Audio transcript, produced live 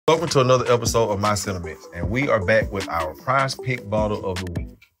Welcome to another episode of My Sentiments, and we are back with our prize pick bottle of the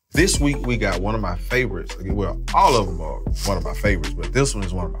week. This week we got one of my favorites. Well, all of them are one of my favorites, but this one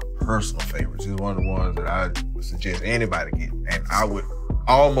is one of my personal favorites. It's one of the ones that I would suggest anybody get, and I would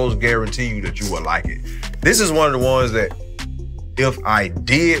almost guarantee you that you will like it. This is one of the ones that if I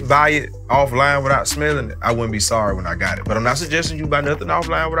did buy it offline without smelling it, I wouldn't be sorry when I got it. But I'm not suggesting you buy nothing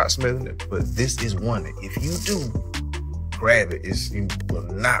offline without smelling it. But this is one that if you do grab it, you will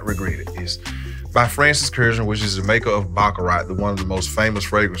not regret it. It's by Francis Kurkdjian, which is the maker of Baccarat, one of the most famous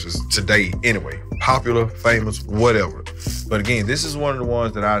fragrances today anyway. Popular, famous, whatever. But again, this is one of the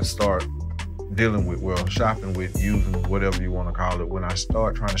ones that I start dealing with, well, shopping with, using, whatever you want to call it, when I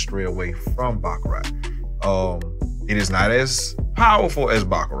start trying to stray away from Baccarat. It is not as powerful as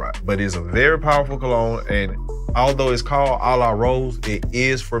Baccarat, but it's a very powerful cologne, and although it's called A La Rose, it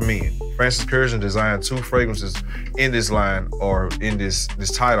is for men. Francis Kurkdjian designed two fragrances in this line, or in this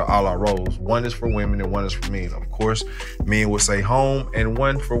title, A La Rose. One is for women and one is for men. Of course, men would say home, and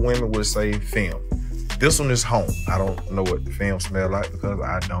one for women would say femme. This one is home. I don't know what the femme smell like because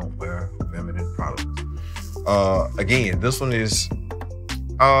I don't wear feminine products. Again, this one is,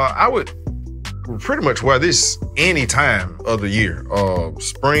 I would pretty much wear this any time of the year.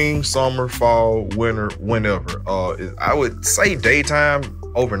 Spring, summer, fall, winter, whenever. I would say daytime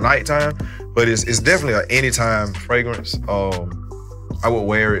over nighttime, but it's definitely an anytime fragrance. I would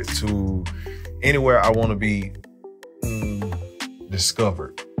wear it to anywhere I want to be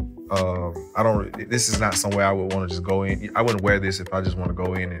discovered. This is not somewhere I would want to just go in. I wouldn't wear this if I just want to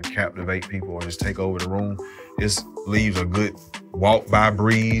go in and captivate people or just take over the room. This leaves a good walk by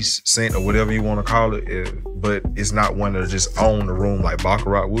breeze scent or whatever you want to call it, but it's not one to just own the room like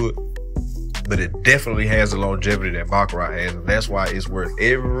Baccarat would. But it definitely has the longevity that Baccarat has, and that's why it's worth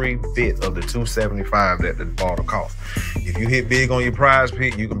every bit of the $2.75 that the bottle costs. If you hit big on your prize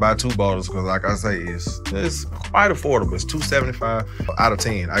pick, you can buy two bottles because, like I say, it's quite affordable. It's $2.75 out of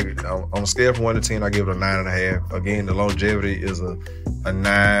 10. On a scale from 1 to 10, I give it a 9.5. Again, the longevity is a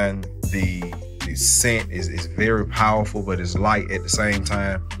 9. The scent is very powerful, but it's light at the same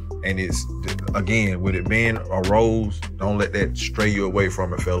time. And it's, again, with it being a rose, don't let that stray you away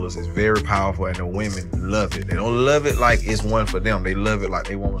from it, fellas. It's very powerful, and the women love it. They don't love it like it's one for them. They love it like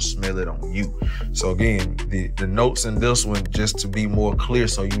they want to smell it on you. So again, the notes in this one, just to be more clear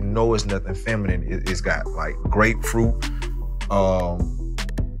so you know it's nothing feminine, it's got like grapefruit,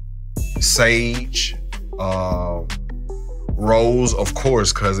 sage, rose, of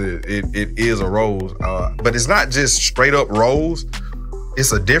course, because it is a rose. But it's not just straight up rose.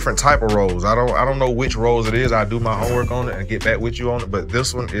 It's a different type of rose. I don't know which rose it is. I do my homework on it and get back with you on it. But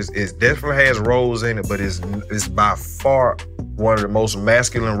this one it definitely has rose in it, but it's by far one of the most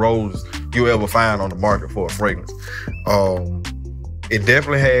masculine roses you'll ever find on the market for a fragrance. It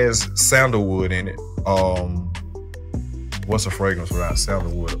definitely has sandalwood in it. What's a fragrance without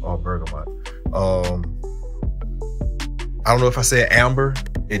sandalwood or bergamot? I don't know if I said amber.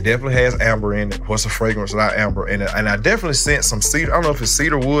 It definitely has amber in it. What's a fragrance without amber in it? And I definitely scent some cedar. I don't know if it's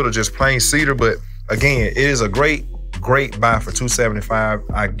cedar wood or just plain cedar, but again, it is a great buy for $2.75.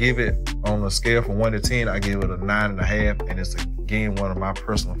 I give it, on a scale from 1 to 10, I give it a 9.5, and it's again one of my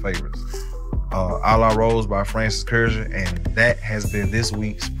personal favorites. A La Rose by Francis Kurkdjian, and that has been this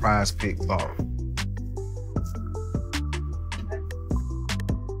week's prize pick bottle.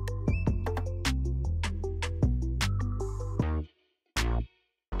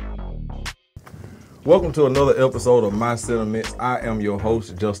 Welcome to another episode of My Sentiments. I am your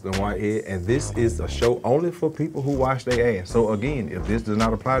host, Justin Whitehead, and this is a show only for people who wash their ass. So again, if this does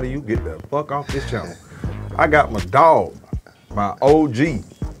not apply to you, get the fuck off this channel. I got my dog, my OG,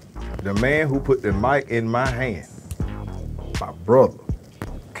 the man who put the mic in my hand, my brother,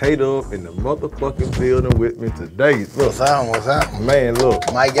 K-Dubb, in the motherfucking building with me today. Look, What's up? Man, look.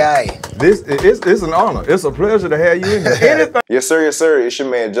 My guy. It's an honor. It's a pleasure to have you in here. Anything. Yes, sir, yes, sir. It's your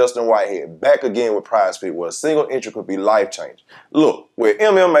man, Justin Whitehead, back again with Prize Pick, where a single entry could be life-changing. Look, with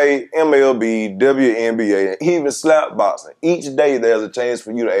MMA, MLB, WNBA, and even slap boxing, each day there's a chance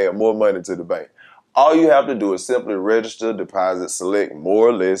for you to add more money to the bank. All you have to do is simply register, deposit, select more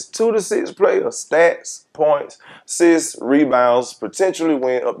or less 2 to 6 players, stats, points, assists, rebounds, potentially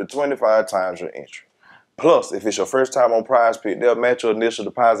win up to 25 times your entry. Plus, if it's your first time on Prize Pick, they'll match your initial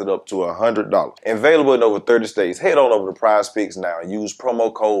deposit up to $100. Available in over 30 states. Head on over to Prize Picks now and use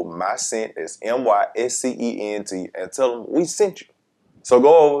promo code MYSCENT, that's MYSCENT, and tell them we sent you. So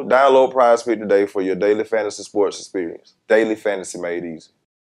go over, download Prize Pick today for your daily fantasy sports experience. Daily fantasy made easy.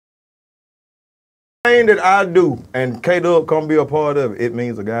 Thing that I do and K-Dubb come be a part of it, it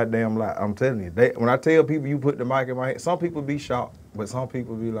means a goddamn lot. I'm telling you. When I tell people you put the mic in my hand, some people be shocked, but some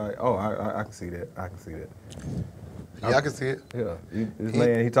people be like, oh, I can see that. I can see that. Yeah, I can see it. Yeah, this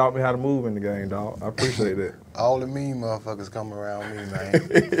man, he taught me how to move in the game, dog. I appreciate that. All the mean motherfuckers come around me, man.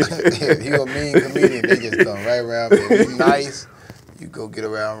 If you a mean comedian, they just come right around me. If you nice, you go get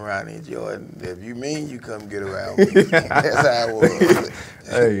around Ronnie Jordan. If you mean, you come get around me. That's how it was.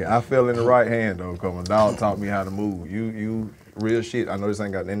 Hey, I fell in the right hand, though, because my dog taught me how to move. You real shit. I know this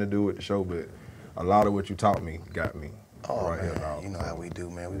ain't got nothing to do with the show, but a lot of what you taught me got me. Oh, right man, here, dog. you know how we do,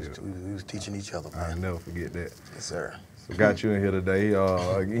 man. We was teaching each other, man. I'll never forget that. Yes, sir. So got you in here today.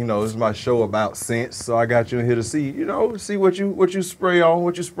 You know, this is my show about scents, so I got you in here to see, you know, see what you spray on,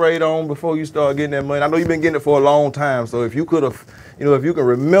 what you sprayed on before you start getting that money. I know you've been getting it for a long time, so if you could have, you know, if you can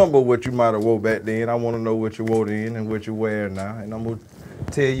remember what you might have wore back then, I want to know what you wore then and what you wear now, and I'm gonna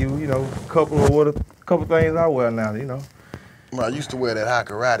tell you, you know, a couple things I wear now, you know. Well, I used to wear that high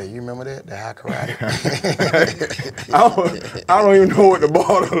karate. You remember that? The high karate? I don't even know what the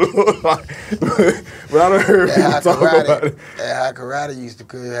bottle looks like, but I done heard people talk about it. That high karate used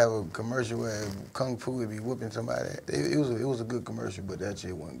to have a commercial where Kung Fu would be whooping somebody. It was a good commercial, but that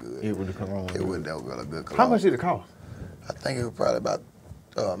shit wasn't good. It would come on. It wasn't that a good cologne. How much did it cost? I think it was probably about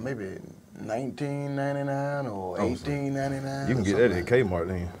maybe $19.99 or $18.99. You can get that at Kmart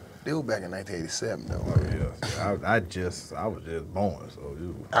then. They were back in 1987 though. Oh yeah, I was just born, so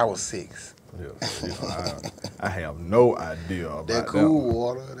I was 6. Yeah, so, you know, I have no idea about that cool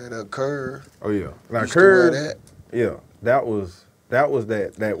water, that Curve. Oh yeah, now Used Curve. to wear that. Yeah, that was that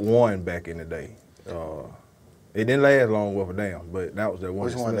one back in the day. It didn't last long worth a damn, but that was that one.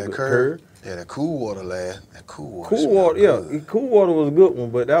 Which one? That Curve? Yeah, that cool water last. That cool water. Cool water, yeah, good. cool water was a good one,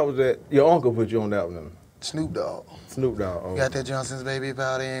 but that was that your uncle put you on that one. Snoop Dogg. Snoop Dogg. Oh. Got that Johnson's Baby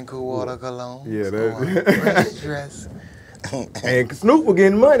Powder and Cool Water Cologne. Yeah, that. Fresh dress. And Snoop was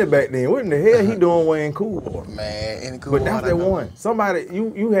getting money back then. What in the hell he doing wearing cool water? Man, any cool but water. But that's that one. Somebody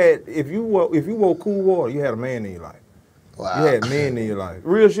you had if you wore cool water, you had a man in your life. Wow. You had men in your life.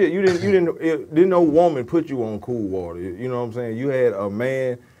 Real shit. You didn't no woman put you on cool water. You know what I'm saying? You had a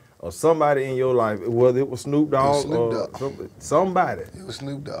man or somebody in your life, whether it was Snoop Dogg or somebody. It was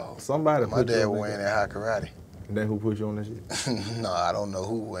Snoop Dogg. Somebody. My dad was wearing that high karate. And that who put you on that shit? No, I don't know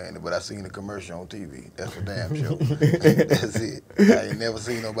who wearing it, but I seen the commercial on TV. That's for damn sure. That's it. I ain't never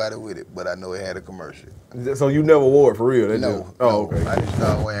seen nobody with it, but I know it had a commercial. So you never wore it for real? No. Okay. I didn't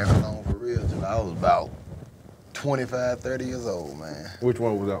start wearing cologne for real till I was about 25, 30 years old, man. Which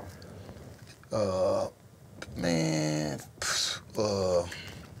one was out? Man,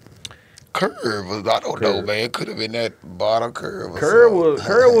 Curve was, I don't know, man. It could have been that bottle Curve. Curve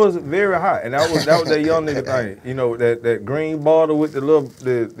was very hot, and that was that young nigga thing. You know that green bottle with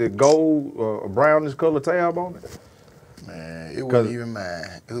the gold brownish color tab on it. Man, it wasn't even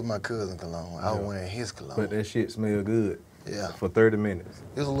mine. It was my cousin cologne. I was wearing his cologne. But that shit smelled good. Yeah. For 30 minutes.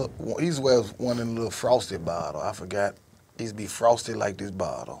 It was a little. He used to wear one in a little frosted bottle. I forgot. It used to be frosted like this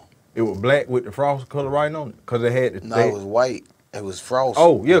bottle. It was black with the frost color writing on it, cause it had the. No, it was white. It was frost.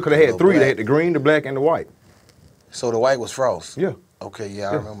 Oh yeah, cause they had three. Black. They had the green, the black, and the white. So the white was frost. Yeah. Okay,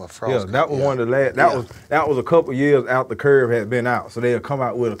 yeah, I remember frost. Yeah, that was one of the last. That was a couple years out. The Curve had been out, so they'll come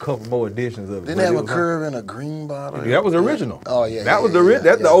out with a couple more editions of it. Didn't they have a Curve in a green bottle? That was the original. Oh yeah. That was the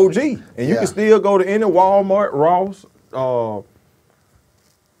that's the OG, and you can still go to any Walmart, Ross,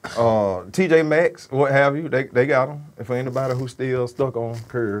 TJ Maxx, what have you. They got them. And for anybody who's still stuck on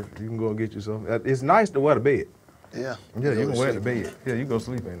Curve, you can go and get you some. It's nice to wear to bed. Yeah. Yeah, you can wear it to bed. Yeah, you can go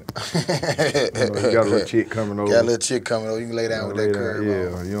sleep in it. You got a little chick coming over. Got a little chick coming over. You can lay down with that Curve.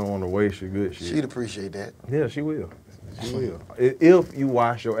 Yeah, you don't want to waste your good shit. She'd appreciate that. Yeah, she will. She will. If you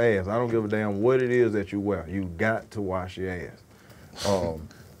wash your ass, I don't give a damn what it is that you wear. You got to wash your ass.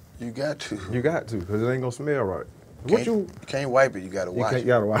 You got to. You got to, because it ain't gonna smell right. You can't wipe it. You gotta wash it. You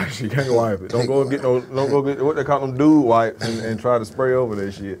gotta wash it. You can't wipe it. Don't go get what they call them dude wipes and try to spray over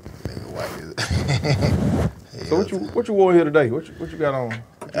that shit. Nigga wipe it. So what you wore here today? What you got on?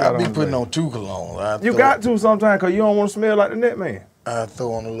 I be putting on 2 colognes. You got to sometimes because you don't want to smell like the net man. I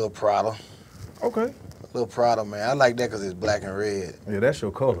throw on a little Prada. Okay. A little Prada, man. I like that because it's black and red. Yeah, that's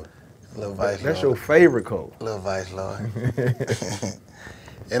your color. Little Vice That's Lord. your favorite color. Little Vice Lord.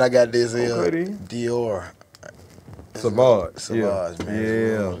 And I got this Dior. Savage,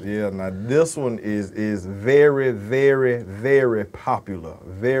 man. Yeah. Now this one is very, very, very popular,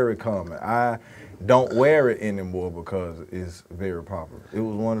 very common. I don't wear it anymore because it's very popular. It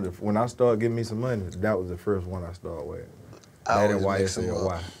was one of the when I started getting me some money, that was the first one I started wearing. That and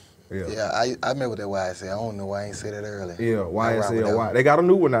YSLY. Yeah, I remember that YSL. I don't know why I ain't say that earlier. Yeah, YSL. They got a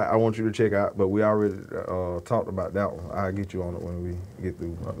new one I want you to check out, but we already talked about that one. I'll get you on it when we get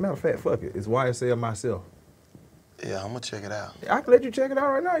through. Matter of fact, fuck it. It's YSL myself. Yeah, I'm gonna check it out. I can let you check it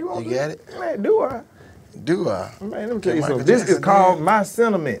out right now. You want You got it? Man, do I? Do I? Man, let me tell you something. This is called My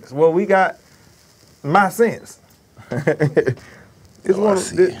Sentiments. Well, we got My Sense. This one of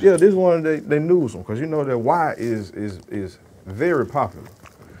the newest one, because you know that Y is very popular.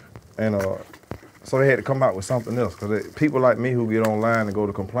 And so they had to come out with something else, because people like me who get online and go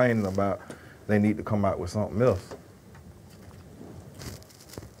to complaining about, they need to come out with something else.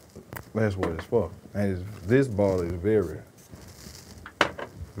 That's what it's for. And this bottle is very,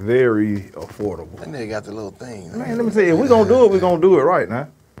 very affordable. That nigga got the little thing. Man, let me tell you, if we're going to do it, we're going to do it right now.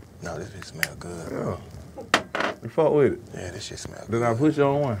 No, this shit smell good. Yeah. You fuck with it. Yeah, this shit smell good. Then I put you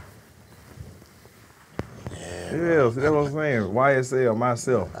on one. Yeah, Yeah, see, that's what I'm saying. YSL,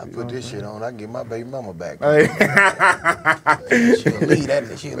 myself. I put this shit on, I get my baby mama back. Hey. She'll leave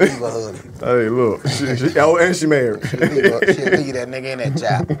that, she'll leave her hubby. Hey, look. And she married. She'll leave that nigga in that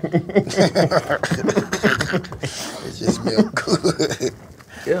job. It just smell good.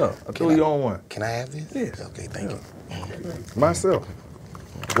 Yeah, I threw you on one. Can I have this? Yes. Okay, thank you. Myself.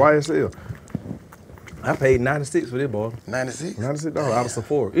 YSL. I paid $96 for this bottle. 96? $96 out of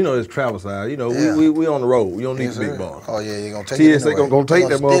Sephora. You know, it's travel size. You know, Yeah. we on the road. We don't need the big bottle. Oh yeah, you gonna take it. TSA gonna take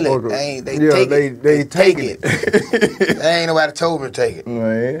that motherfucker. They take it. They ain't nobody told me to take it.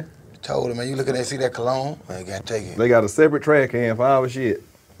 Man. Told him, man, you look at that, see that cologne? Man, you gotta take it. They got a separate trash can for our shit.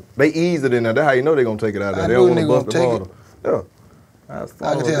 They ease it in there. That's how you know they gonna take it out of there. They knew don't want to they bust the gonna bottle. Yeah. I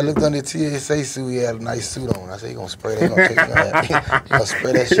can tell. I looked under the TSA suit. He had a nice suit on. I said, he gonna spray that. He gonna, take he gonna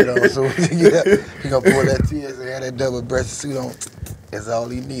spray that shit on. So he gonna pull that TSA, had that double-breasted suit on. That's all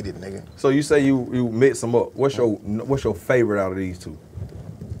he needed, nigga. So you say you mix them up. What's your favorite out of these two?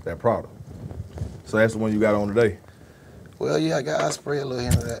 That product. So that's the one you got on today. Well, yeah, I spray a little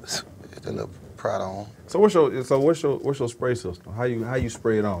hint of that little product on. So what's your spray system? How you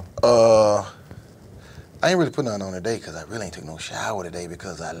spray it on? I ain't really put nothing on today because I really ain't took no shower today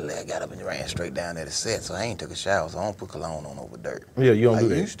because I got up and ran straight down there to set, so I ain't took a shower, so I don't put cologne on over dirt. Yeah, you don't do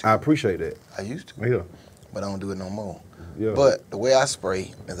that. Used to. I appreciate that. I used to. Yeah. But I don't do it no more. Yeah. But the way I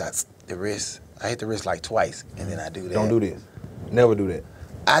spray is I hit the wrist like twice, and then I do that. Don't do this. Never do that.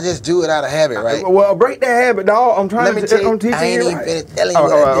 I just do it out of habit, right? Well, break that habit, dog. I'm trying to tell you. I'm teaching I ain't you even right. finished telling you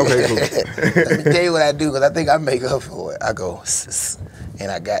what I do. Okay, cool. Let me tell you what I do, because I think I make up for it. I go,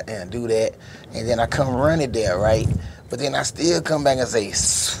 and I got there and do that, and then I come running there, right? But then I still come back and say,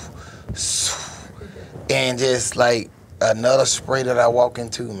 and just like another spray that I walk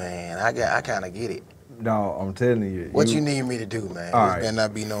into, man. I kind of get it. No, I'm telling you. What you need me to do, man? All This right. better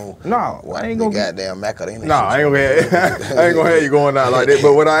not be no. No, I ain't gonna goddamn Macarena. No, I ain't gonna have you going out like that.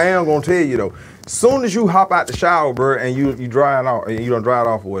 But what I am gonna tell you though, soon as you hop out the shower, bro, and you dry it off, and you don't dry it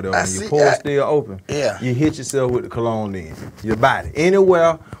off or whatever, and your pores still open, you hit yourself with the cologne in your body.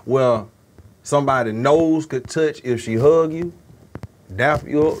 Anywhere where somebody nose could touch if she hug you, dap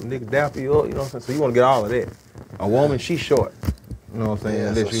you up, nigga dap you up, you know what I'm saying? So you wanna get all of that. A woman, she's short. You know what I'm saying? Yeah,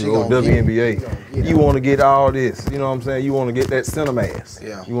 Unless so you go WNBA. You want to get all this. You know what I'm saying? You want to get that cinemass.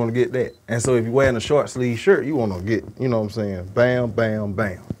 Yeah. You want to get that. And so if you're wearing a short sleeve shirt, you want to get, you know what I'm saying? Bam, bam,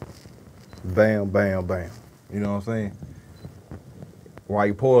 bam. Bam, bam, bam. You know what I'm saying? While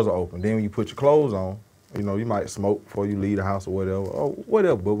your pores are open. Then when you put your clothes on, you know, you might smoke before you leave the house or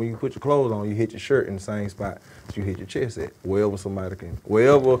whatever. But when you put your clothes on, you hit your shirt in the same spot that you hit your chest at. Wherever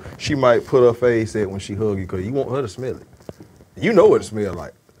she might put her face at when she hug you, because you want her to smell it. You know what it smells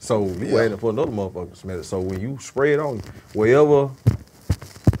like. So you waiting for another motherfucker to smell it. So when you spray it on, wherever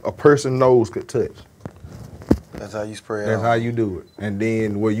a person nose could touch. That's how you spray it That's on. how you do it. And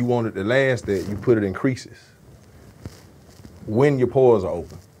then where you want it to last at, you put it in creases. When your pores are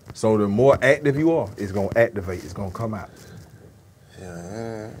open. So the more active you are, it's gonna activate, it's gonna come out.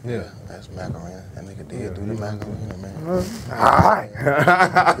 Yeah. That's Macarena. That nigga did do the Macarena, man. All right.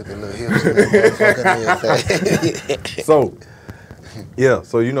 Put the little hips in that motherfucker. So, yeah,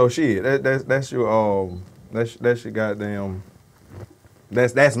 so you know shit. That's your goddamn.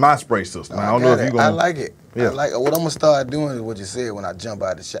 That's my spray system. I don't know if you gonna. I like it. Yeah. I like it. What I'm gonna start doing is what you said when I jump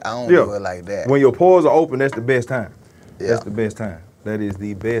out the shot. I don't do it like that. When your pores are open, that's the best time. Yeah. That's the best time. That is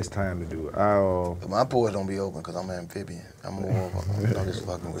the best time to do it. My pores don't be open because I'm an amphibian. I'm more I'm just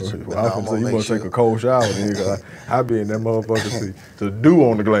fucking with you. But I was gonna say you must take a cold shower, nigga. I be in that motherfucker to do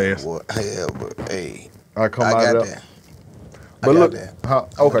on the glass. Well, yeah, but hey, I come out of there. But look,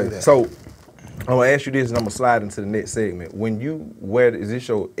 okay, so I'm gonna ask you this, and I'm gonna slide into the next segment. When you wear, is this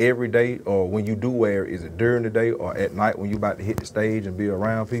your everyday, or when you do wear, is it during the day or at night when you about to hit the stage and be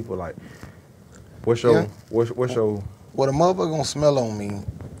around people? Like, what's your, what's your? What a motherfucker gonna smell on me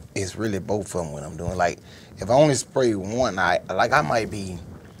is really both of them when I'm doing. Like, if I only spray one, I might be,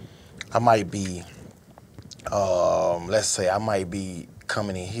 let's say I might be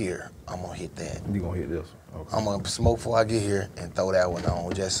coming in here. I'm gonna hit that. You gonna hit this? Okay. I'm gonna smoke before I get here and throw that one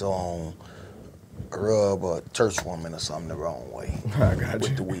on, just so I don't rub a church woman or something the wrong way. I got with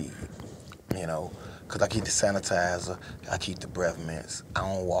you. the weed, you know, because I keep the sanitizer, I keep the breath mints. I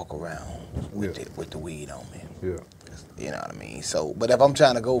don't walk around with the weed on me. Yeah. You know what I mean? So, but if I'm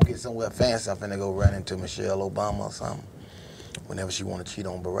trying to go get somewhere fancy, I'm finna go run into Michelle Obama or something. Whenever she want to cheat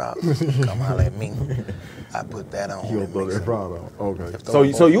on Barack, come holler at me. I put that on. You gonna throw that product on? Okay.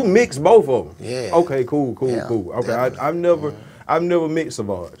 So So you mix both of them? Yeah. Okay. Cool. Yeah, Okay. I've never mixed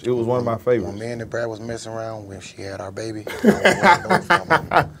Savage. It was one of my favorites. When me and the Brad was messing around when she had our baby, I was both of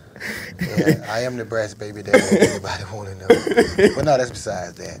them. Yeah, I am the Brad's baby daddy. Anybody want to know? But no, that's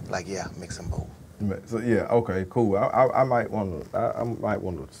besides that. Like, yeah, mix them both. So yeah, okay, cool. I might want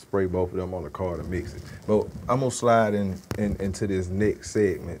to spray both of them on the card and mix it. But I'm gonna slide into this next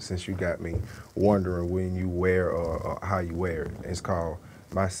segment since you got me wondering when you wear or how you wear it. It's called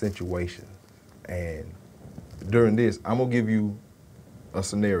My Situation, and during this, I'm gonna give you a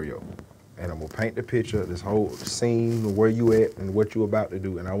scenario, and I'm gonna paint the picture, this whole scene, where you at, and what you about to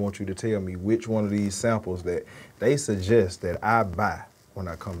do, and I want you to tell me which one of these samples that they suggest that I buy when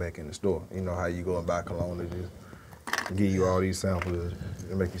I come back in the store. You know how you go and buy cologne, they just give you all these samples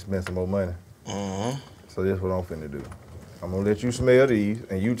and make you spend some more money. Mm-hmm. So that's what I'm finna do. I'm gonna let you smell these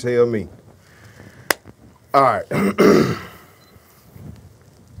and you tell me. All right.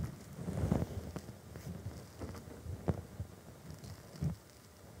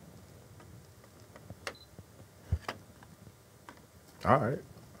 All right.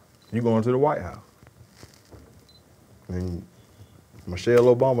 You going to the White House. And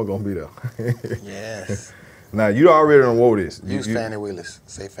Michelle Obama gonna be there. Yes. Now you already done wore this. Use Fannie Willis.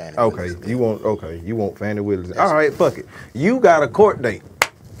 Say Fannie Okay, Willis. you want Fannie Willis. All right, fuck it. You got a court date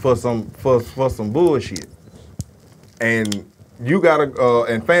for some bullshit, and you got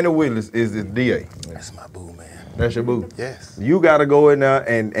and Fannie Willis is the DA. That's my boo, man. That's your boo. Yes. You got to go in there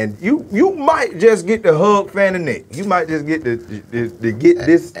and you might just get to hug Fannie neck. You might just get to get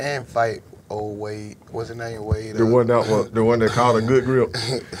this and fight old Wade. What's his name? Wade. The one that called a good grip.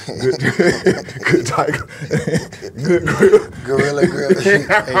 Good tiger. Good grip. Gorilla grip. Hey,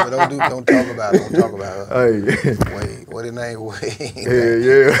 but don't talk about it. Don't talk about her. Hey. Wade. What his name? Wade.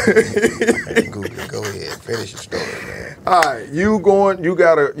 Yeah. Google it. Go ahead. Finish your story, man. All right, you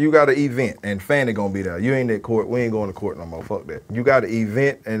got an event, and Fannie gonna be there. You ain't at court. We ain't going to court no more. Fuck that. You got an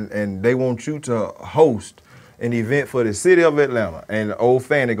event, and they want you to host an event for the city of Atlanta, and old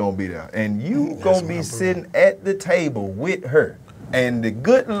Fannie gonna be there, and you gonna be sitting at the table with her, and the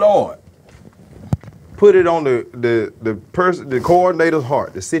good Lord put it on the coordinator's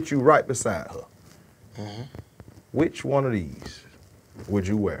heart to sit you right beside her. Mm-hmm. Which one of these would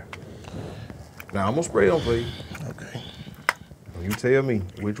you wear? Now I'm gonna spray them for you. Okay. You tell me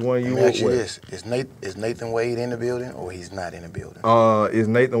which one you want. want. Ask you this: Is Nathan Wade in the building, or he's not in the building? Is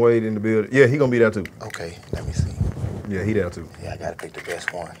Nathan Wade in the building? Yeah, he gonna be there too. Okay, let me see. Yeah, he there too. Yeah, I gotta pick the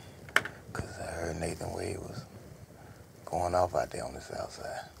best one, cause I heard Nathan Wade was going off out there on the south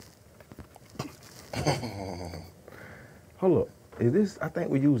side. Hold up, is this? I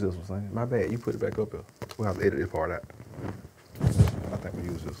think we use this one, son. My bad. You put it back up here. We'll have to edit this part out. I think we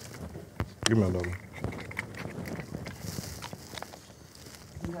use this. Give me another one.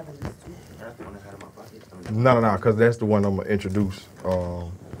 No, because that's the one I'm gonna introduce.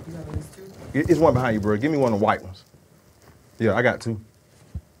 It's one behind you, bro. Give me one of the white ones. Yeah, I got two.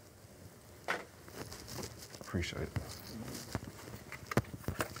 Appreciate it.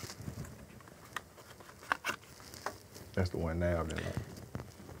 That's the one now.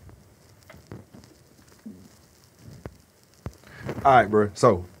 All right, bro.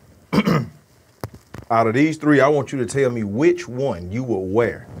 So, out of these three, I want you to tell me which one you will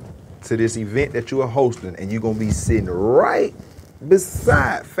wear to this event that you are hosting, and you're gonna be sitting right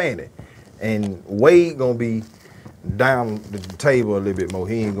beside Fannie, and Wade gonna be down the table a little bit more.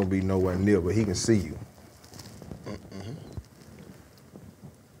 He ain't gonna be nowhere near, but he can see you. Mm-hmm.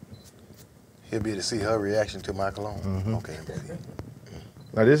 He'll be able to see her reaction to my cologne. Mm-hmm. Okay.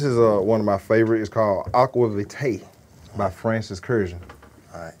 Now this is one of my favorites. It's called Aqua Vitae by Francis Curzon.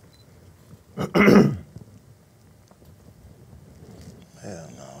 All right. Hell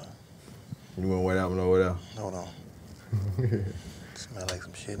no. You wanna wear that one over there? Hold on. Smell like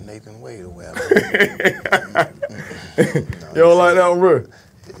some shit Nathan Wade away. You don't like that one, bro?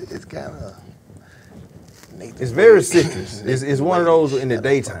 It's kind of. It's very citrus. It's one of those in the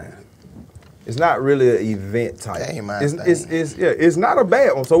daytime. It's not really an event type. That ain't my It's not a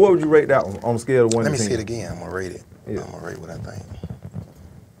bad one. So what would you rate that one on a scale of 1 to 10? Let me see it again. I'm gonna rate it. Yeah. I'm gonna rate what I think.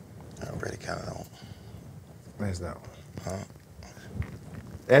 I rate it kind of on. That's that one. Huh?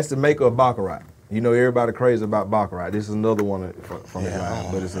 That's the maker of Baccarat. You know everybody crazy about Baccarat. This is another one from his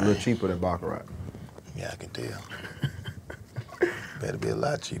line, but it's a little cheaper than Baccarat. Yeah, I can tell. Better be a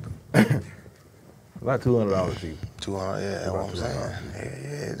lot cheaper. About $200 cheaper. 200, yeah, that's what I'm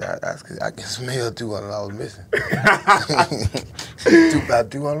saying. Yeah, I can smell $200 missing. About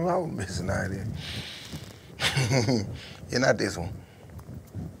 $200 missing out there. Yeah, not this one.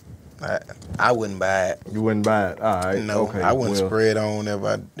 I wouldn't buy it. You wouldn't buy it? All right. No, okay, I wouldn't spray it on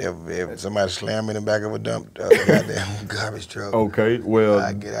if somebody slammed me in the back of a goddamn garbage truck. Okay, well.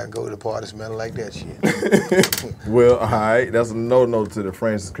 I go to the party smelling like that shit. Well, all right. That's a note to the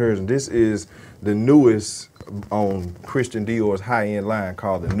Francis Cursion. This is the newest on Christian Dior's high-end line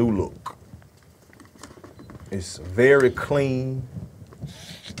called the New Look. It's very clean.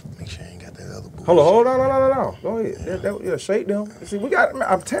 Make sure you ain't got that other bullshit. Hold on, no. Go ahead. Yeah, shake them. See,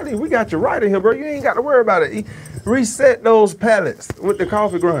 I'm telling you, we got you right in here, bro. You ain't got to worry about it. Reset those pallets with the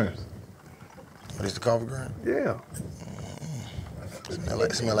coffee grinds. What is the coffee grind? Yeah.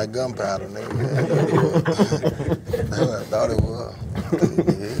 Smell like gunpowder, nigga. I thought it was.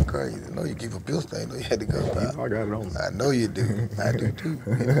 Yeah, it's crazy. I know you keep a pill stain. I know you had the gunpowder. I got it on. I know you do. I do too.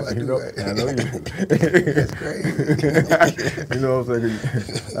 You know I do. Right? I know you do. That's crazy. You know what I'm saying?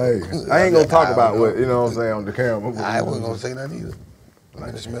 Hey, I ain't gonna talk about what, you know what I'm saying, on the camera. I wasn't gonna say nothing either.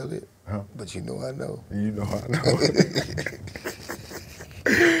 I just smelled it. Huh? But you know I know. You know I know.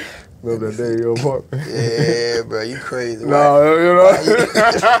 Remember that day in your apartment? Yeah, bro, you crazy. No, you know.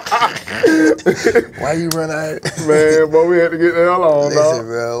 Why you run out? Man, boy, we had to get the hell on, Listen, dog.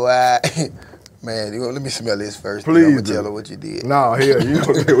 bro, why? Man, let me smell this first. Please I'm gonna do. tell her what you did. Nah, hell, you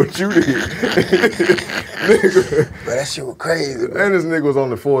don't know what you did. Nigga. Bro, that shit was crazy, bro. And this nigga was on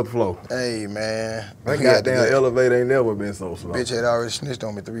the 4th floor. Hey, man. That goddamn elevator ain't never been so slow. Bitch had already snitched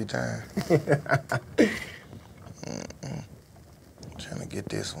on me 3 times. Trying to get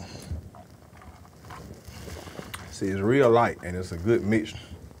this one. See, it's real light, and it's a good mixture.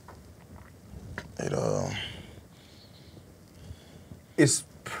 It's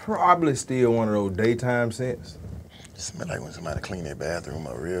probably still one of those daytime scents. It smell like when somebody clean their bathroom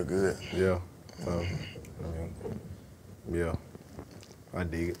up real good. Yeah. Yeah. I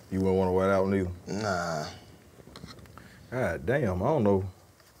dig it. You wouldn't want to wear that one either? Nah. God damn, I don't know.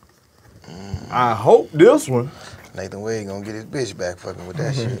 I hope this one. Nathan Wade gonna get his bitch back fucking with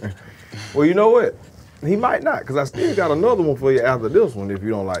that shit. Well, you know what? He might not, because I still got another one for you after this one if you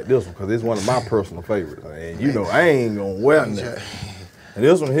don't like this one, because it's one of my personal favorites. And you know, I ain't gonna wear nothing. And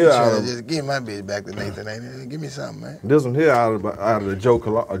this one here out of... Just give my bitch back to Nathan, ain't it? Give me something, man. This one here out of the Joe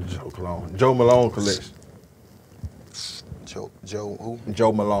Malone collection. Joe who?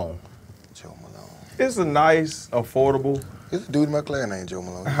 Joe Malone. Joe Malone. It's a nice, affordable... There's a dude in my class named Joe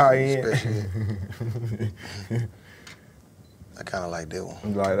Malone. High-end. I kind of like that one.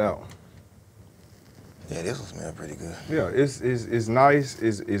 You like that one? Yeah, this one smells pretty good. Yeah, it's nice.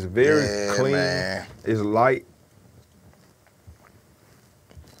 It's very clean. Man. It's light.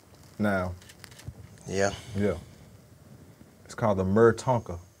 Now. Yeah. Yeah. It's called the Myrrh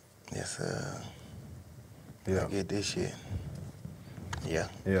Tonka. Yes, Yeah. I get this shit. Yeah.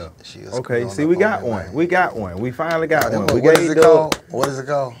 Yeah. She's Okay, see, we got one. We got one. We finally got one. What is it called? What is it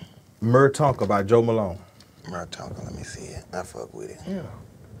called? Myrrh Tonka by Joe Malone. Myrrh Tonka, let me see it. I fuck with it. Yeah.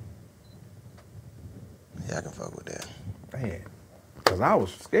 Yeah, I can fuck with that. Man. Because I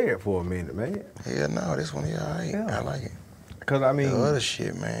was scared for a minute, man. Yeah, no, this one here, all right. Yeah. I like it. Because, I mean... The other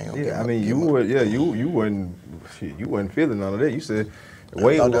shit, man. Yeah, I mean, you wasn't feeling none of that. You said,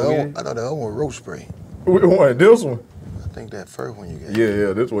 Wade I was gonna get it. thought the other one was roach spray. Which one? This one? I think that first one you got.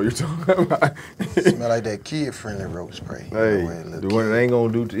 Yeah, that's what you're talking about. Smell like that kid-friendly roach spray. Hey, the one that ain't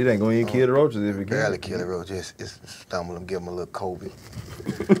gonna do, it ain't gonna even kill the roaches if it can. Barely kill the roaches. It's stumble them, give them a little COVID.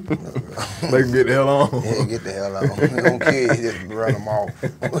 Make them get the hell on. Yeah, get the hell on. You don't kill, you just run them off.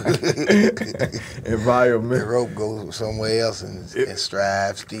 Environment. The rope goes somewhere else and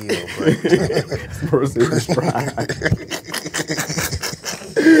strive still. First it strive.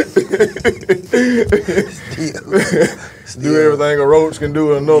 Do everything a roach can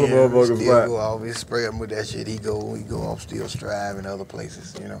do in another motherfucker's spot. Go off, he spray him with that shit. He go off, still strive in other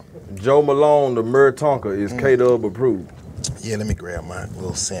places, you know. Joe Malone, the Myrrh Tonka, is K-Dubb approved. Yeah, let me grab my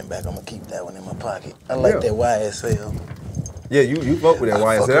little scent back. I'm gonna keep that one in my pocket. I like that YSL. Yeah, you fuck with that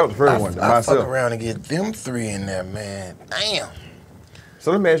YSL. That was the first one. I fuck around and get them 3 in there, man. Damn.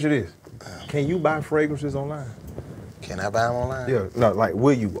 So let me ask you this: can you buy fragrances online? Can I buy them online? Yeah, no, like,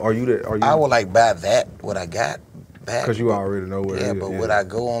 will you? Are you? I would like buy what I got back. Because you already know what it is. Yeah, but would I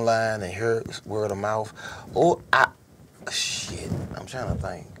go online and hear word of mouth? Or shit, I'm trying to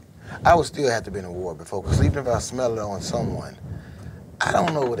think. I would still have to be in a war before, because even if I smell it on someone, I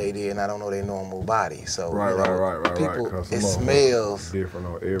don't know what they did, and I don't know their normal body. So right. People, it smells different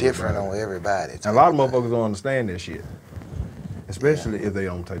on everybody. And a lot of motherfuckers don't understand that shit, especially if they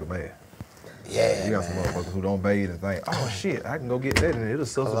don't take a bath. Yeah, you got some motherfuckers who don't bathe and think, oh shit, I can go get that and it'll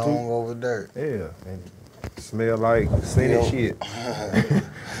substitute. Along over dirt. Yeah, and smell like scented shit.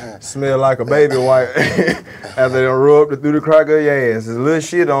 Smell like a baby wipe after they done rubbed it through the crack of your ass. There's a little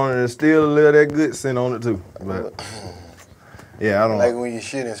shit on it and still a little of that good scent on it too. But yeah, I don't like when you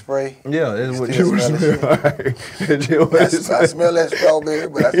shit and spray. Yeah, that's what you smell like. I smell that strawberry,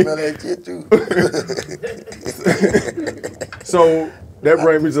 but I smell that shit too. So that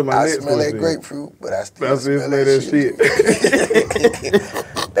brings me to my next question. I smell that grapefruit, but I still smell that shit.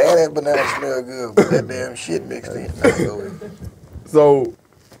 Damn, that banana smell good, but that damn shit mixed in. So,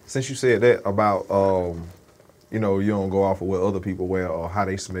 since you said that about, you know, you don't go off of what other people wear or how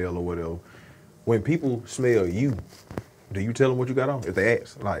they smell or whatever, when people smell you, do you tell them what you got on? If they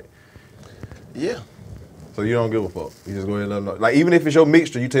ask, like. Yeah. So you don't give a fuck. You just go ahead and let them know. Like, even if it's your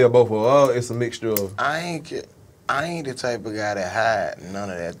mixture, you tell both of them, oh, it's a mixture of. I ain't the type of guy that hide none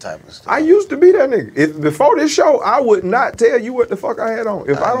of that type of stuff. I used to be that nigga. Before this show, I would not tell you what the fuck I had on.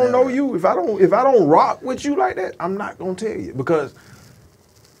 If I don't know you, if I don't rock with you like that, I'm not gonna tell you. Because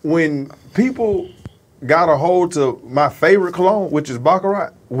when people got a hold to my favorite cologne, which is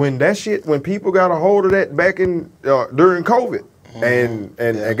Baccarat, when people got a hold of that back in during COVID and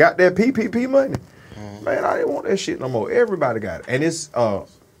got that PPP money, man, I didn't want that shit no more. Everybody got it. And it's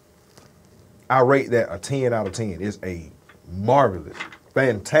I rate that a 10 out of 10. It's a marvelous,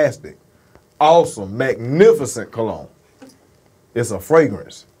 fantastic, awesome, magnificent cologne. It's a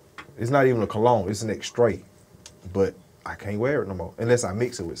fragrance. It's not even a cologne. It's an extrait. But I can't wear it no more unless I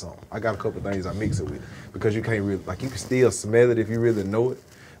mix it with something. I got a couple of things I mix it with because you can't really, like, you can still smell it if you really know it,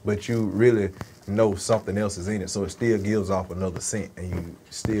 but you really know something else is in it, so it still gives off another scent, and you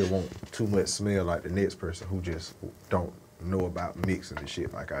still want too much smell like the next person who just don't know about mixing the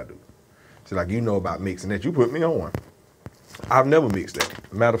shit like I do. So, like, you know about mixing that. You put me on one. I've never mixed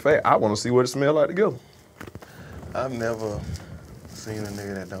that. Matter of fact, I want to see what it smells like together. I've never seen a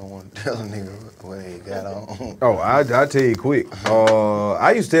nigga that don't want to tell a nigga what he got on. Oh, I tell you quick.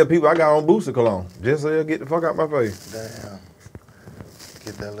 I used to tell people I got on Booster cologne. Just so they'll get the fuck out my face. Damn.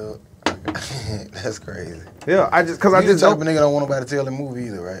 Get that look. That's crazy. Yeah, I just don't. The type of nigga don't want nobody to tell him move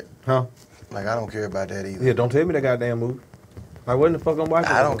either, right? Huh? Like, I don't care about that either. Yeah, don't tell me that goddamn movie. Like, what in the fuck I'm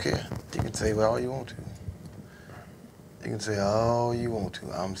watching? I don't care. You can say all you want to. You can say all you want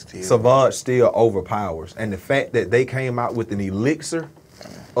to. I'm still. Sauvage still overpowers. And the fact that they came out with an elixir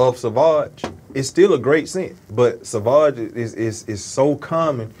of Sauvage, it's still a great scent. But Sauvage is so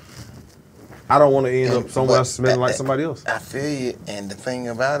common, I don't want to end up somewhere else smelling like somebody else. I feel you. And the thing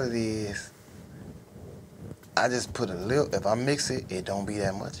about it is, I just put a little, if I mix it, it don't be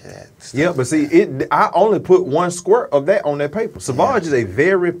that much of that stuff. Yeah, but see, I only put one squirt of that on that paper. Sauvage is a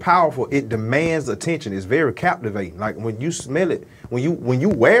very powerful, it demands attention. It's very captivating. Like, when you smell it, when you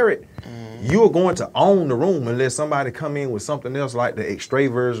wear it, you're going to own the room unless somebody come in with something else like the extrait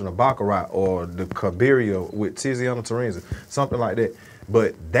version of Baccarat or the Cabiria with Tiziana Terenzi, something like that.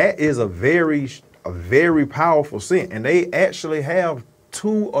 But that is a very powerful scent, and they actually have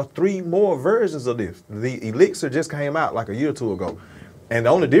 2 or 3 more versions of this. The elixir just came out like a year or 2 ago. And the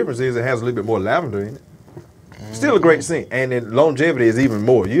only difference is it has a little bit more lavender in it. Still a great scent. And the longevity is even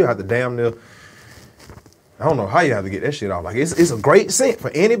more. You have to damn near, I don't know how you have to get that shit off. Like, it's a great scent for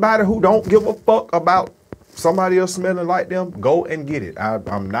anybody who don't give a fuck about somebody else smelling like them. Go and get it.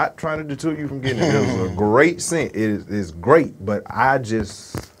 I'm not trying to deter you from getting it. It's a great scent. It is great, but I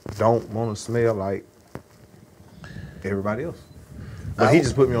just don't want to smell like everybody else. But he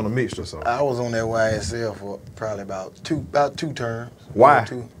just put me on a mixture, so. I was on that YSL for probably about two terms. Why?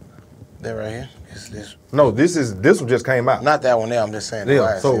 That right here. No, this one just came out. Not that one there, I'm just saying.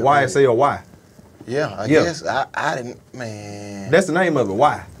 Yeah, so YSL, why? Yeah, I guess I didn't, man. That's the name of it,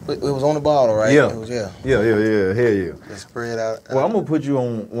 why? It was on the bottle, right? Yeah. It was, yeah. Yeah. Hell yeah. Just spread out. Well, I'm gonna put you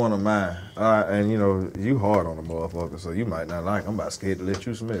on one of mine, and you know you hard on the motherfucker, so you might not like. I'm about scared to let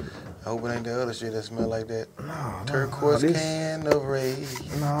you smell it. I hope it ain't the other shit that smell like that. No, Turquoise this, can of rage.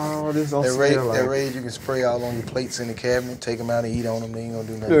 No, this don't That smell like. That rage you can spray all on your plates in the cabinet, take them out and eat on them. They ain't gonna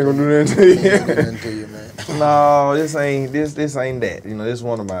do nothing. They ain't gonna do nothing to you. They ain't gonna do nothing to you, man. No, this ain't that. You know, this is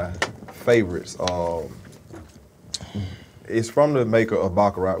one of my favorites. It's from the maker of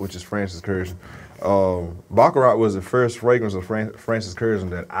Baccarat, which is Francis Curzon. Baccarat was the first fragrance of Francis Curzon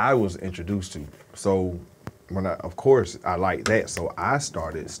that I was introduced to. So of course, I like that. So I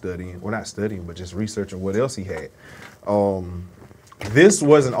started studying, well, not studying, but just researching what else he had. This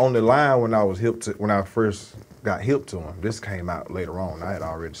wasn't on the line when I first got hip to him. This came out later on. I had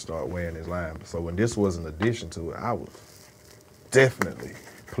already started wearing his line. So when this was an addition to it, I was definitely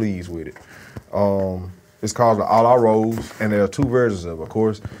pleased with it. It's called the All Our Rose, and there are two versions of it. Of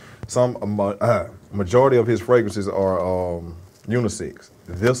course, majority of his fragrances are unisex.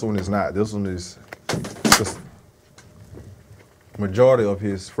 This one is not. This one is majority of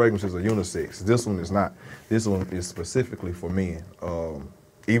his fragrances are unisex. This one is not. This one is specifically for men.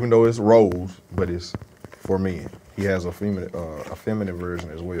 Even though it's rose, but it's for men. He has a feminine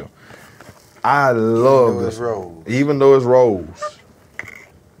version as well. I love this. Even though it's rose.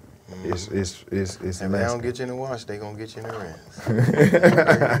 It's if they don't get you in the wash, they gonna get you in the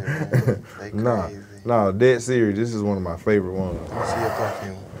rinse. No, dead serious. This is one of my favorite ones. See a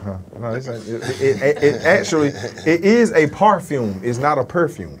perfume. No, this ain't. It actually, it is a perfume. It's not a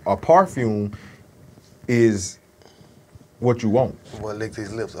perfume. A perfume is what you want. Boy, lick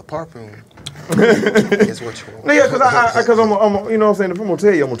his lips. A perfume is what you want. Yeah, because I'm, you know what I'm saying. If I'm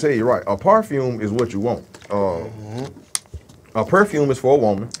gonna tell you right. A perfume is what you want. A perfume is for a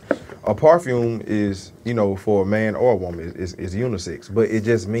woman. A perfume is, you know, for a man or a woman, is unisex, but it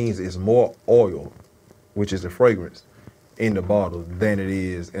just means it's more oil, which is the fragrance, in the bottle than it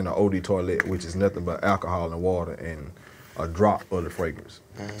is in an eau de toilette, which is nothing but alcohol and water and a drop of the fragrance.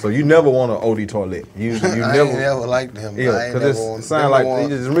 So you never want an eau de toilette. You I never liked them. Yeah, because it sounds like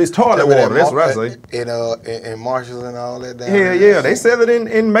it's toilet water. That's what I say. In Marshalls and all that. Yeah. They sell it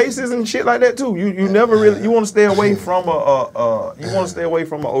in Macy's and shit like that too. You never really. You want to stay away from an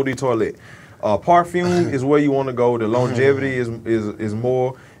eau de toilette. Perfume is where you want to go. The longevity is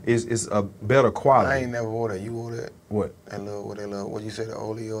more. It's a better quality. I ain't never wore that. You wore that? What? What you say? The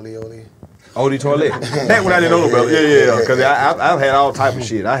Oli? Eau de toilette. That one I didn't know about. Yeah. Because I've had all type of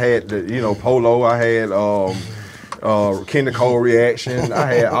shit. I had the Polo. I had Kinder Cole Reaction.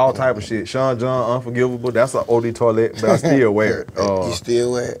 I had all type of shit. Sean John Unforgivable. That's an eau de toilette, but I still wear it. You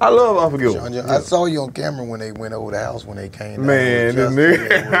still wear it? I love Unforgivable. Sean John, I saw you on camera when they went over the house when they came. Man, it was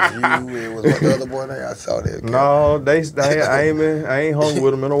you. It was the other boy there. I saw that. No, I ain't hung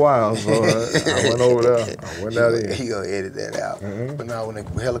with them in a while, so I went over there. I went out there. He gonna edit that out. But now when the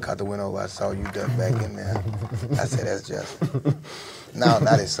helicopter went over, I saw you duck back in there. I said, that's Justin. No,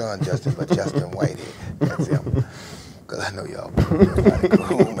 not his son Justin, but Justin Whitehead. That's him. Because I know y'all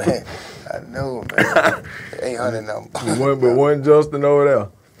cool, man. I know, man. Ain't hunting them. One Justin over there.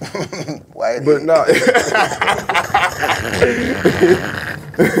 Whitehead. But no.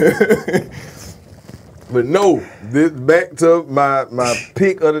 But no, back to my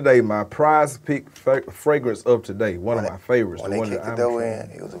pick of the day, my prize pick fragrance of today. One of my favorites. When they kicked the door in,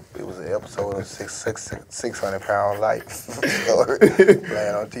 it was an episode of 600 Pound Life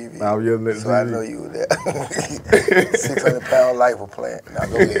playing on TV. I was yelling at so I know you were there. 600 Pound Life was playing. Now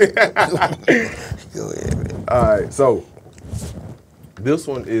go ahead. Go ahead, man. All right, so this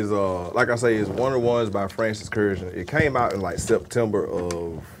one is like I say, is one of the ones by Francis Curzon. It came out in like September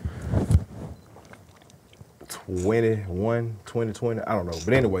of 2020, I don't know.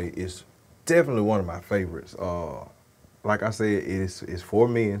 But anyway, it's definitely one of my favorites. Like I said, it's for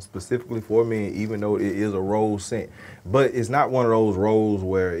men, specifically for men, even though it is a rose scent. But it's not one of those rose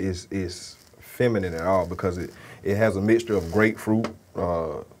where it's feminine at all, because it has a mixture of grapefruit,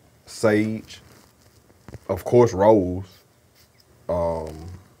 sage, of course, rose.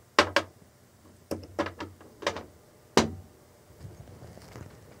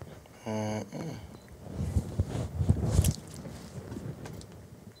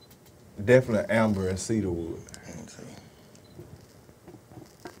 Definitely amber and cedarwood. Let's see.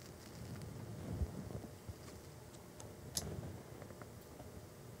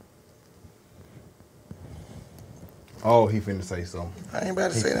 Oh, he finna say something. I ain't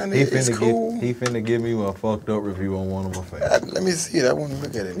about to say nothing. It's cool. He finna give me a fucked up review on one of my favorites. Let me see it. I want to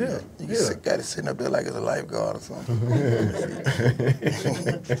look at it. Yeah. You got it sitting up there like it's a lifeguard or something.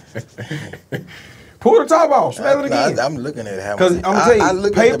 Pull the top off, smell it again. I'm looking at how much. Because I'm gonna tell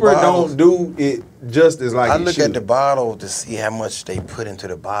you, paper don't do it just as like I it look should. at the bottle to see how much they put into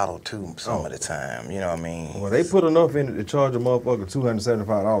the bottle too. Some of the time, you know what I mean. Well, they put enough in it to charge a motherfucker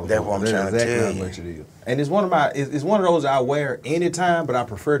 $275. That's what I'm trying to tell you. How much it is. And it's one of my. It's one of those I wear anytime, but I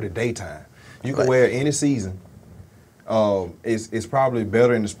prefer the daytime. You can wear it any season. It's probably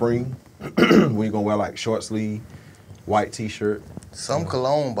better in the spring when you're gonna wear like short sleeve, white t-shirt. Some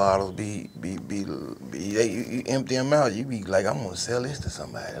cologne bottles you empty them out, you be like, I'm gonna sell this to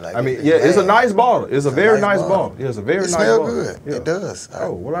somebody. Like, I mean, yeah, it's a nice bottle. It's a very nice bottle. Yeah, it's a very nice bottle. It smells good. Yeah. It does.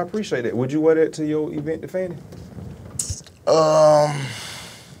 Oh, well, I appreciate it. Would you wear that to your event, Fanny? No,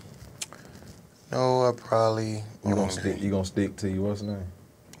 I probably. You gonna stick to your what's the name?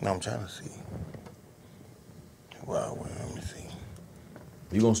 No, I'm trying to see. Well, let me see.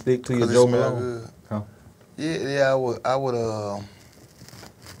 You gonna stick to your Joe Malone? Good. Huh? Yeah, I would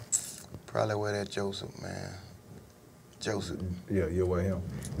probably wear that Joseph, man. Joseph. Yeah, you'll wear him.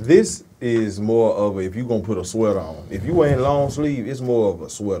 This is more of a, if you're gonna put a sweater on. If you wearing long sleeve, it's more of a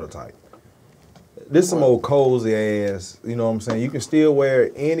sweater type. This some old cozy ass, you know what I'm saying? You can still wear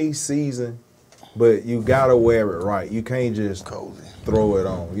it any season, but you gotta wear it right. You can't just cozy throw it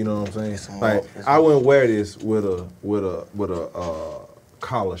on. You know what I'm saying? Like I wouldn't wear this with a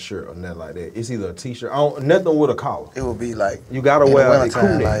collar shirt or nothing like that. It's either a t-shirt, nothing with a collar. It would be like you gotta wear a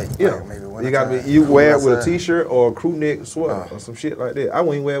crew neck. Like you gotta be. You wear it with a t-shirt or a crew neck sweater or some shit like that. I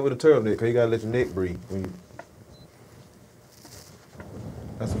wouldn't wear it with a turtleneck because you gotta let your neck breathe.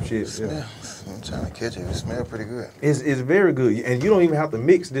 That's some shit. Yeah. I'm trying to catch it. It smells pretty good. It's very good, and you don't even have to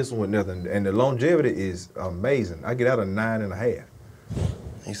mix this one with nothing. And the longevity is amazing. I get out of 9.5.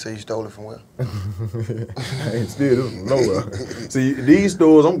 You say you stole it from where? I ain't steal this from nowhere. See, these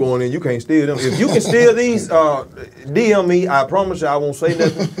stores I'm going in, you can't steal them. If you can steal these, DM me. I promise you, I won't say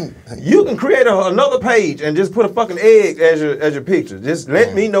nothing. You can create another page and just put a fucking egg as your picture. Just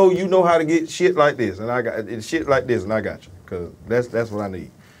let me know you know how to get shit like this, and I got shit like this, and I got you, cause that's what I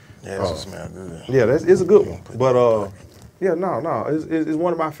need. Yeah, this smell good. Yeah, it's a good one. But yeah, no, it's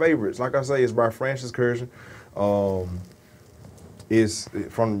one of my favorites. Like I say, it's by Francis Curzon. It's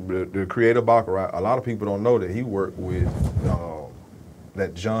from the creator Baccarat. A lot of people don't know that he worked with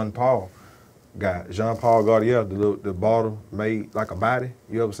that Jean Paul guy. Jean Paul Gaultier, the bottle made like a body.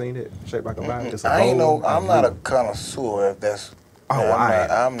 You ever seen it? Shaped like a body? It's a I'm not a connoisseur if that's.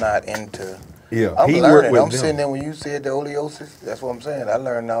 I'm not into. Yeah, I'm he learning. worked with I'm them. sitting there when you said the oleosis. That's what I'm saying. I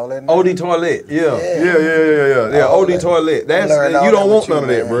learned all that. OD toilet. Yeah. OD toilet. That's you don't want none of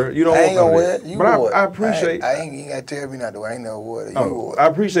that, bro. You don't want none of that. You but I appreciate. I ain't gotta tell me not to. I ain't no what. I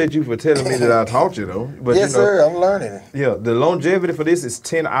appreciate you for telling me that I taught you though. But yes, sir. I'm learning it. Yeah, the longevity for this is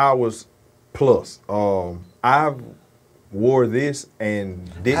 10 hours plus. I wore this and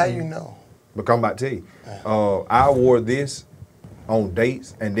didn't. How you know? Because I'm about to tell you. I wore this on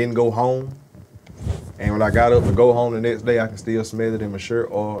dates and didn't go home. And when I got up to go home the next day, I can still smell it in my shirt,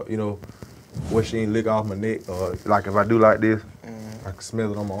 or what she ain't lick off my neck, or like if I do like this, I can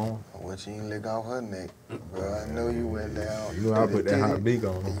smell it on my arm. What she ain't lick off her neck, bro? I know you went down. You know I put that hot beak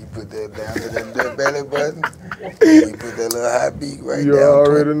on. You put that down to that belly button. You put that little hot beak right down. You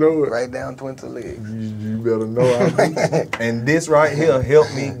already know it. Right down Twinkle legs. You better know. And this right here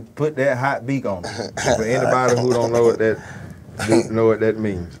helped me put that hot beak on. For anybody who don't know what that. Know what that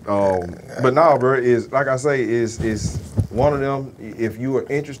means. But no, bro, is like I say, is one of them. If you are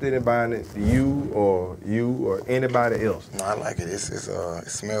interested in buying it, you or anybody else. No, I like it. It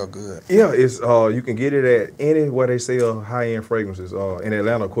smells good. Yeah, it's you can get it at anywhere they sell high-end fragrances. In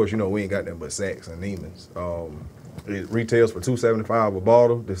Atlanta, of course, we ain't got nothing but Saks and Neiman's. It retails for $275 a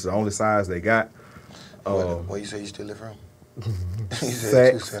bottle. This is the only size they got. Where you say you steal it from?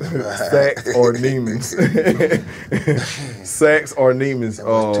 Saks or Neiman's. Saks or Neiman's.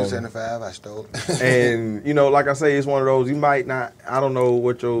 $275. I stole it. And like I say, it's one of those you might not. I don't know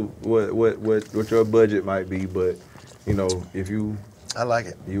what your budget might be, but if you. I like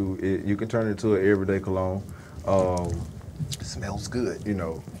it. You can turn it into an everyday cologne. It smells good.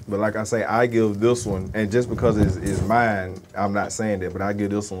 But like I say, I give this one, and just because it's mine, I'm not saying that, but I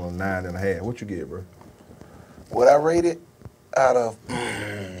give this one a 9.5. What you get, bro? What I rate it out of,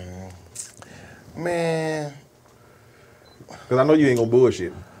 man. Because I know you ain't gonna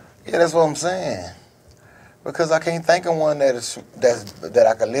bullshit. Yeah, that's what I'm saying. Because I can't think of one that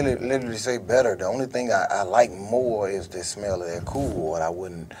I could literally say better. The only thing I like more is the smell of that Cool Water.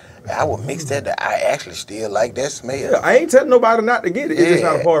 I would mix that. I actually still like that smell. Yeah, I ain't telling nobody not to get it. It's just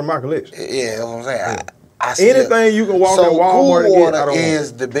not a part of my collection. Yeah, that's what I'm saying. Anything you can walk in Walmart Cool and Water get, I don't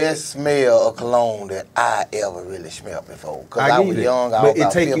is the best smell of cologne that I ever really smelled before. Cause I was young, I was but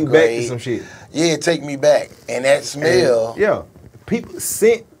about it take 5th you grade. back to some shit. Yeah, it take me back, and that smell. Yeah, people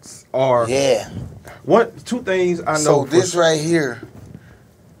scents are. Yeah. Two things I know. So this right here,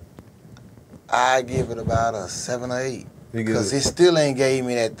 I give it about a 7 or 8. Because it still ain't gave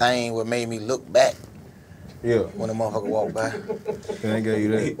me that thing what made me look back. Yeah. When the motherfucker walked by. It ain't gave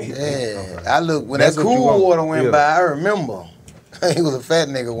you that. Yeah. Okay. I look when That's that Cool Water went by, I remember. He was a fat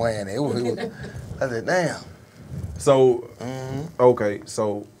nigga wearing it. I said, damn. So, okay,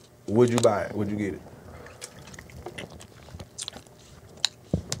 so would you buy it? Would you get it?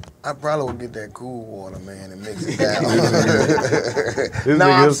 I probably would get that Cool Water, man, and mix it down. No,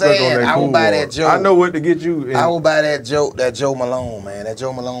 I'm saying I would buy that Joe. I know what to get you. I would buy that Joe Malone, man. That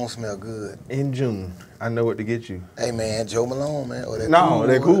Joe Malone smell good. In June, I know what to get you. Hey, man, Joe Malone, man. Or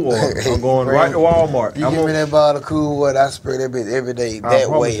that Cool Water. I'm going right to Walmart. You give me that bottle of Cool Water, I spray that bitch every day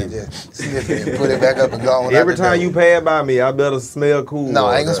that way and just sniff it and put it back up and go on. Every time you pass by me, I better smell Cool Water. No,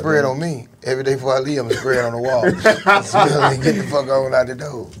 I ain't gonna spray it on me. Every day before I leave, I'm gonna spray it on the wall. Get the fuck on out the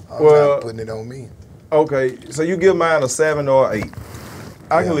door. I'm not putting it on me. Okay, so you give mine a 7 or 8.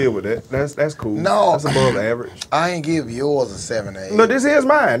 I can live with that. That's cool. No, that's above average. I ain't give yours a 7 or 8. No, this is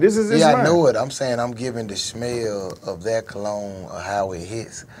mine. This is mine. I know it. I'm saying I'm giving the smell of that cologne or how it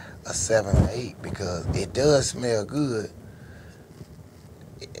hits a 7 or 8 because it does smell good.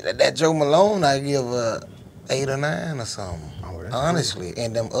 That Joe Malone, I give a 8 or 9 or something. Honestly,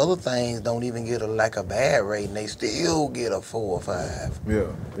 and them other things don't even get a bad rating. They still get a 4 or 5.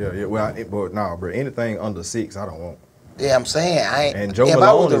 Yeah. Well, but nah, bro. Anything under 6, I don't want. Yeah, I'm saying I ain't. And Joe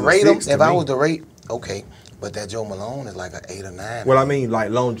Malone if I was to rate, okay, but that Joe Malone is like an 8 or 9. Well, I mean, like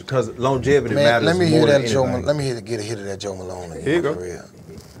because longevity matters. Let me hear that Joe. Let me get a hit of that Joe Malone again. Here you go. For real.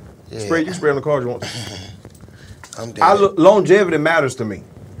 Yeah. You spray on the card you want. I'm dead. Longevity matters to me.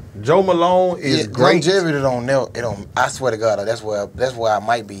 Joe Malone is great. Longevity don't. I swear to God, that's where I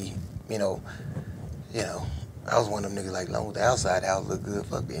might be. You know. I was one of them niggas like long the outside house look good,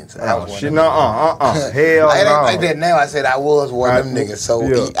 fuck the inside. Oh shit, no, hell no. It ain't like that now. I said I was one of them niggas. So I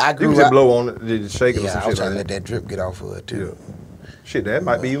grew up. You can just blow on it, just shake it or some shit. I was trying to let that drip get off of it too. Yeah. Shit, that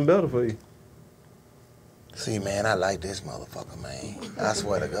might be even better for you. See, man, I like this motherfucker, man. I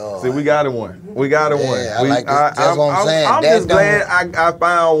swear to God. See, we got it one. We got it one. I like this. That's what I'm saying. I'm just glad I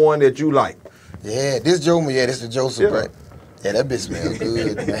found one that you like. Yeah, this the Joe Spray. Yeah, that bitch smell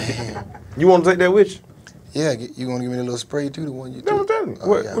good, man. You want to take that with you? Yeah, you want to give me a little spray too, the one you took? No, I'm telling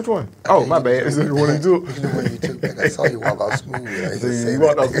you. Which one? Oh, my bad. Is it the one you took? The one you took. Like, I saw you walk off smooth. You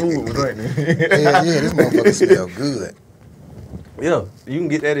walked off smooth, right? Yeah, this motherfucker smell good. Yeah, you can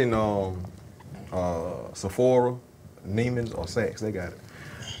get that in Sephora, Neiman's, or Saks. They got it.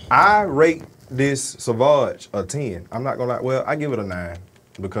 I rate this Sauvage a 10. I'm not gonna lie. Well, I give it a 9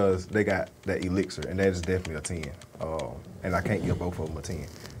 because they got that elixir, and that is definitely a 10. And I can't give both of them a 10.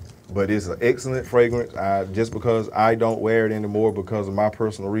 But it's an excellent fragrance. Just because I don't wear it anymore because of my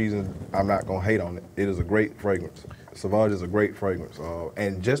personal reasons, I'm not gonna hate on it. It is a great fragrance. Sauvage is a great fragrance.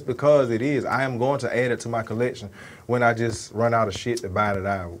 And just because it is, I am going to add it to my collection when I just run out of shit to buy that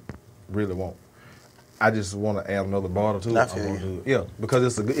I really want. I just want to add another bottle to it. Yeah,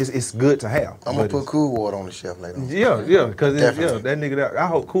 because it's good to have. I'm gonna put Cool Water on the shelf later on. Yeah, because that nigga. I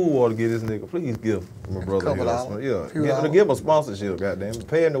hope Cool Water get this nigga. Please give my brother. Give him a sponsorship. Goddamn,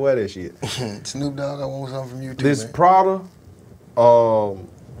 pay him to wear that shit. Snoop Dogg, I want something from you too. This man. Prada.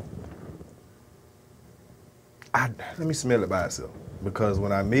 Let me smell it by itself because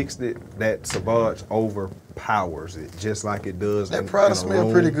when I mixed it, that Sauvage overpowers it just like it does. That Prada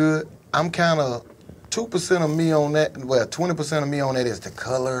smell pretty good. I'm kind of. 2% of me on that, well, 20% of me on that is the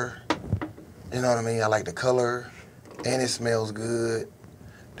color. You know what I mean? I like the color, and it smells good.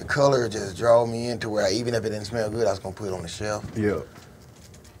 The color just draw me into where even if it didn't smell good, I was gonna put it on the shelf. Yeah.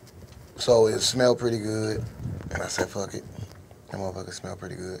 So it smelled pretty good, and I said, fuck it. That motherfucker smell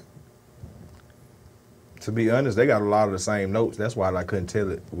pretty good. To be honest, they got a lot of the same notes. That's why I couldn't tell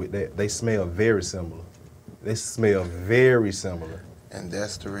it with that. They smell very similar. They smell very similar. And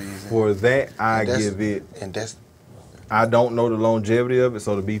that's the reason. For that, I give it. And that's. I don't know the longevity of it,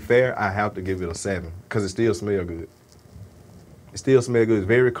 so to be fair, I have to give it a 7 because it still smells good. It still smells good. It's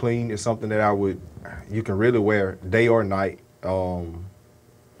very clean. It's something that you can really wear day or night.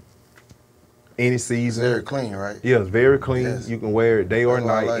 any season. Very clean, right? Yeah, it's very clean. Yes. You can wear it day or That's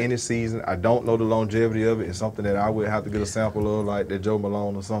what I night, like. any season. I don't know the longevity of it. It's something that I would have to get a sample of, like that Joe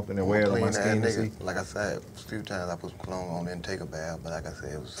Malone or something, and wear it on my skin to see. Like I said, a few times I put some cologne on and take a bath, but like I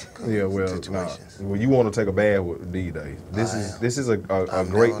said, it was Yeah, well, situations. well, you want to take a bath with these days. This is a I'm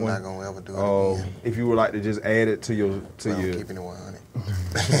great never one. not gonna ever do it again. If you would like to just add it to your I'm keeping it 100.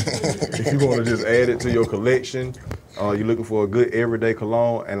 if you want to just add it to your collection, you're looking for a good everyday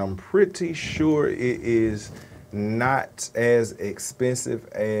cologne, and I'm pretty sure it is not as expensive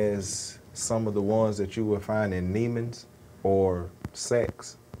as some of the ones that you will find in Neiman's or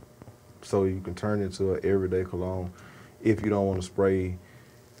Saks. So you can turn it into an everyday cologne if you don't want to spray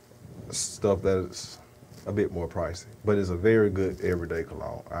stuff that's a bit more pricey. But it's a very good everyday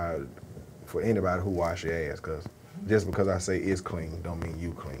cologne for anybody who wash your ass, because just because I say it's clean don't mean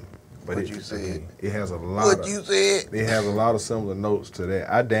you clean. But What you said. It has a lot What you said. It has a lot of similar notes to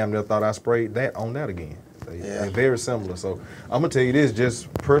that. I damn near thought I sprayed that on that again. Yeah. They're very similar. So I'm gonna tell you this,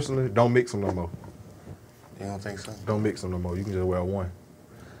 just personally, don't mix them no more. You don't think so? Don't mix them no more. You can just wear one.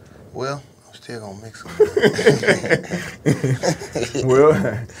 Well, I'm still gonna mix them.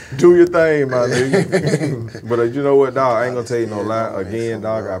 Well, do your thing, my nigga. But you know what, dog? I ain't gonna tell you no lie. Again,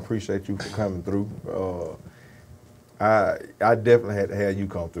 dog, I appreciate you for coming through. I definitely had to have you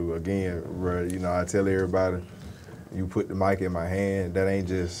come through again, bro. You know, I tell everybody, you put the mic in my hand. That ain't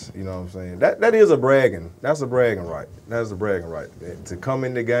just, you know what I'm saying. That is a bragging. That's a bragging right. That's a bragging right. To come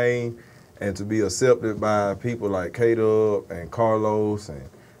in the game and to be accepted by people like K-Dubb and Carlos and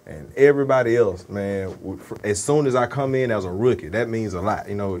everybody else, man. As soon as I come in as a rookie, that means a lot,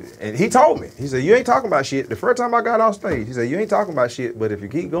 you know. And he told me, he said, you ain't talking about shit. The first time I got off stage, he said, you ain't talking about shit, but if you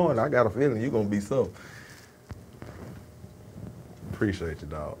keep going, I got a feeling you're gonna be so. Appreciate you,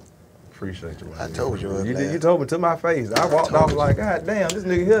 dog. Appreciate you. I told you. You told me to my face. I walked off like, God damn, this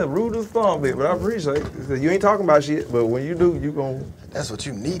nigga here rude as fuck, but I appreciate it. He said, you ain't talking about shit, but when you do, you gon'. That's what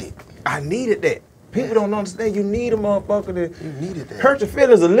you needed. I needed that. People don't understand. You need a motherfucker to You needed that. hurt your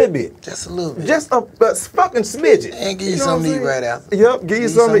feelings a little bit. Just a little bit. Just a fucking smidget. And give you something to eat right after. Yep, give you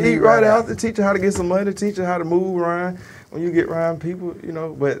something to eat right after. Teach you how to get some money. Teach you how to move around when you get around people, you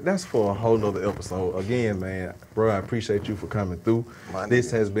know. But that's for a whole nother episode. Again, man, bro, I appreciate you for coming through.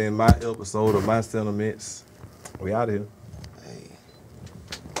 This has been my episode of My Sentiments. We out of here.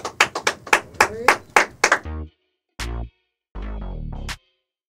 Hey.